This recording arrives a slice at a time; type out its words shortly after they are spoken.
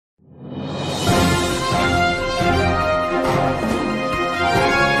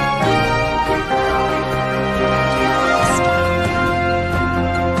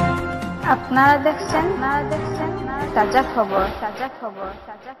আপনারা দেখছেন তাজা খবর।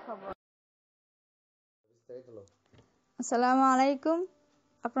 আসসালামু আলাইকুম।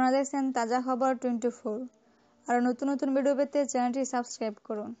 আপনারা দেখছেন তাজা খবর 24। আর নতুন নতুন ভিডিও পেতে চ্যানেলটি সাবস্ক্রাইব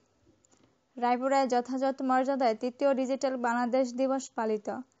করুন। রায়পুরায় যথাযথ মর্যাদায় তৃতীয় ডিজিটাল বাংলাদেশ দিবস পালিত।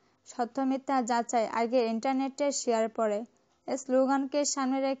 সত্য মিথ্যা যাচাই আগে ইন্টারনেটে শেয়ার পরে। এই স্লোগানকে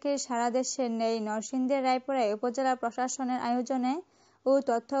সামনে রেখে সারা দেশে নেই নরসিংদীর রায়পুরায় উপজেলা প্রশাসনের আয়োজনে ও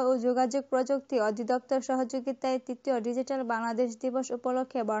তথ্য ও যোগাযোগ প্রযুক্তি অধিদপ্তর সহযোগিতায় তৃতীয় ডিজিটাল বাংলাদেশ দিবস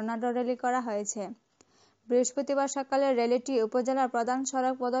উপলক্ষে বর্ণাঢ্য র্যালি করা হয়েছে। বৃহস্পতিবার সকালে র্যালিটি উপজেলার প্রধান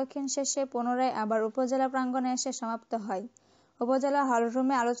সড়ক প্রদক্ষিণ শেষে পুনরায় আবার উপজেলা প্রাঙ্গণে এসে সমাপ্ত হয়। উপজেলা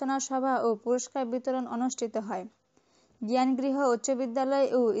হলরুমে আলোচনা সভা ও পুরস্কার বিতরণ অনুষ্ঠিত হয়। জ্ঞানগৃহ উচ্চ বিদ্যালয়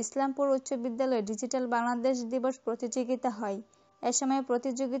ও ইসলামপুর উচ্চ বিদ্যালয়ে ডিজিটাল বাংলাদেশ দিবস প্রতিযোগিতা হয়। এ সময়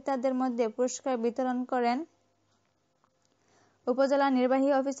প্রতিযোগিতাদের মধ্যে পুরস্কার বিতরণ করেন উপজেলা নির্বাহী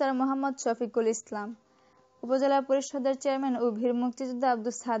অফিসার মোহাম্মদ শফিকুল ইসলাম, উপজেলা পরিষদের চেয়ারম্যান ও বীর মুক্তিযোদ্ধা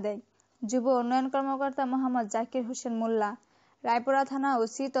আব্দুস সাদেক, যুব উন্নয়ন কর্মকর্তা মোহাম্মদ জাকির হোসেন মোল্লা, রায়পুরা থানা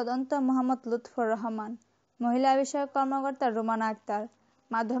ওসি তদন্ত মোহাম্মদ লুৎফর রহমান, মহিলা বিষয়ক কর্মকর্তা রুমানা আক্তার,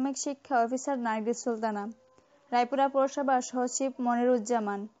 মাধ্যমিক শিক্ষা অফিসার নার্গিস সুলতানা, রায়পুরা পৌরসভার সচিব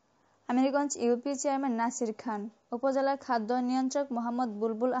মনিরুজ্জামান, আমিরগঞ্জ ইউপি চেয়ারম্যান নাসির খান, উপজেলা খাদ্য নিয়ন্ত্রক মোহাম্মদ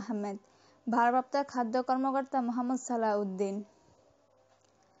বুলবুল আহমেদ, ভারপ্রাপ্ত খাদ্য কর্মকর্তা মোহাম্মদ সালাহ উদ্দিন।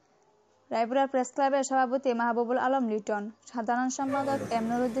 রায়পুরা প্রেস ক্লাবের সভাপতি মাহবুবুল আলম লিটন, সাধারণ সম্পাদক এম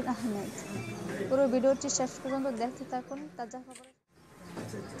নুরুদ্দিন আহমেদ। পুরো ভিডিওটি শেষ পর্যন্ত দেখতে থাকুন। তাজা খবর।